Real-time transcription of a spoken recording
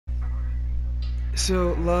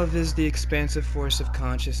So, love is the expansive force of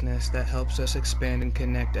consciousness that helps us expand and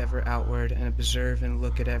connect ever outward and observe and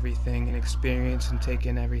look at everything and experience and take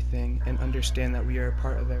in everything and understand that we are a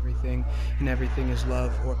part of everything and everything is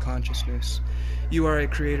love or consciousness. You are a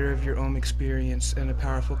creator of your own experience and a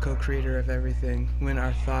powerful co creator of everything. When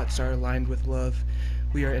our thoughts are aligned with love,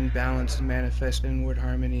 we are in balance and manifest inward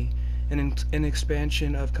harmony. An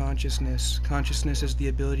expansion of consciousness. Consciousness is the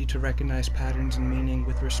ability to recognize patterns and meaning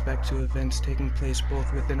with respect to events taking place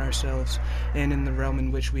both within ourselves and in the realm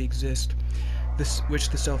in which we exist, which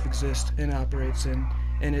the self exists and operates in.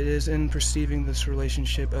 And it is in perceiving this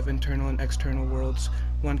relationship of internal and external worlds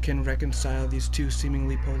one can reconcile these two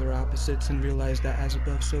seemingly polar opposites and realize that as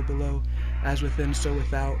above, so below, as within, so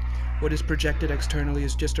without. What is projected externally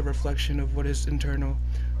is just a reflection of what is internal.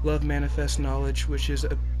 Love manifests knowledge, which is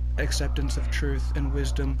a acceptance of truth, and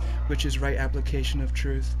wisdom, which is right application of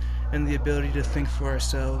truth, and the ability to think for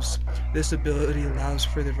ourselves. This ability allows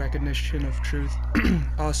for the recognition of truth,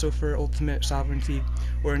 also for ultimate sovereignty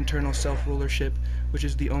or internal self-rulership, which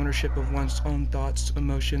is the ownership of one's own thoughts,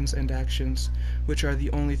 emotions, and actions, which are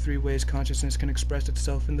the only three ways consciousness can express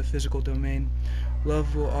itself in the physical domain.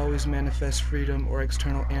 Love will always manifest freedom or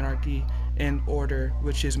external anarchy, and order,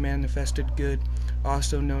 which is manifested good,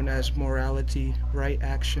 also known as morality, right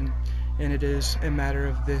action, and it is a matter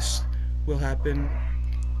of this will happen.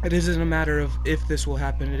 It isn't a matter of if this will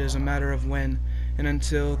happen, it is a matter of when, and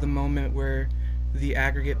until the moment where the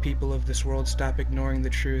aggregate people of this world stop ignoring the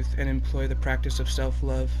truth and employ the practice of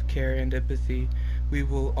self-love, care, and empathy, we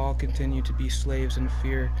will all continue to be slaves in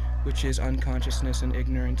fear, which is unconsciousness and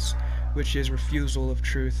ignorance, which is refusal of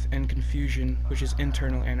truth, and confusion, which is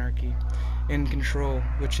internal anarchy, and control,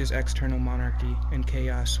 which is external monarchy, and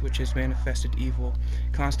chaos, which is manifested evil,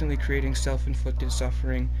 constantly creating self-inflicted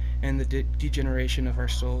suffering and the degeneration of our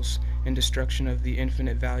souls, and destruction of the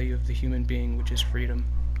infinite value of the human being, which is freedom.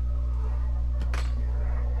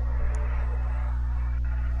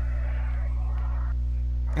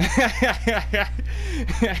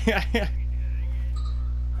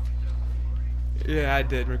 Yeah, I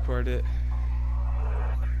did record it.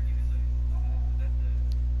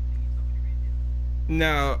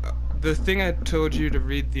 No, the thing I told you to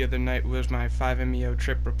read the other night was my 5MEO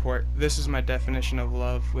trip report. This is my definition of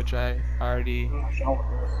love, which I'm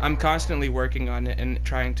constantly working on it and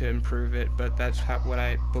trying to improve it, but that's what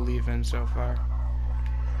I believe in so far.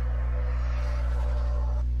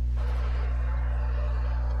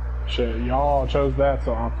 Shit, y'all chose that,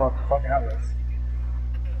 so I'm fucking helpless.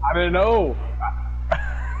 I didn't know.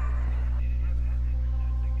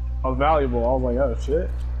 I was valuable. I was like, oh shit.